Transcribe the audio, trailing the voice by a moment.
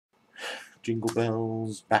Jingle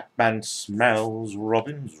bells, Batman smells,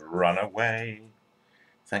 robins run away.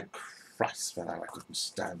 Thank Christ for that. I couldn't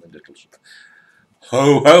stand the little...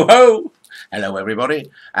 Ho, ho, ho! Hello, everybody,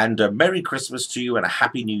 and a Merry Christmas to you and a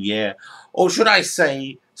Happy New Year, or should I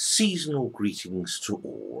say, seasonal greetings to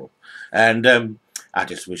all. And I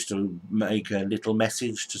just wish to make a little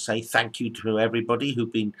message to say thank you to everybody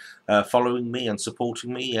who've been following me and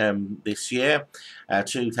supporting me this year.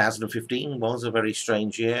 2015 was a very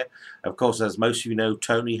strange year. Of course, as most of you know,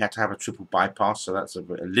 Tony had to have a triple bypass, so that's a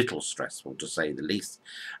little stressful to say the least.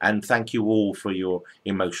 And thank you all for your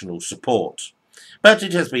emotional support. But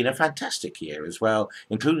it has been a fantastic year as well,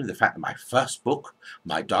 including the fact that my first book,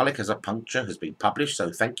 My Dalek Has a Puncture, has been published. So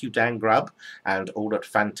thank you, Dan Grubb, and all that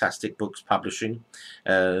Fantastic Books Publishing.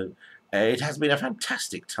 It has been a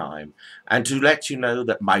fantastic time. And to let you know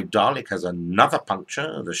that My Dalek Has Another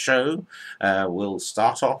Puncture, the show, will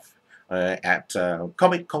start off at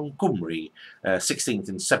Comic Con Cymru, 16th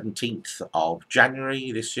and 17th of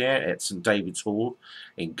January this year at St David's Hall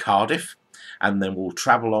in Cardiff. And then we'll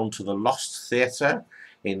travel on to the Lost Theatre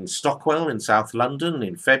in Stockwell in South London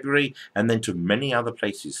in February, and then to many other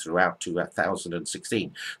places throughout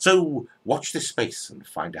 2016. So watch this space and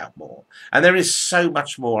find out more. And there is so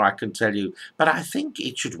much more I can tell you, but I think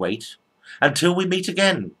it should wait until we meet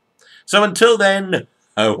again. So until then,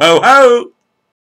 ho ho ho!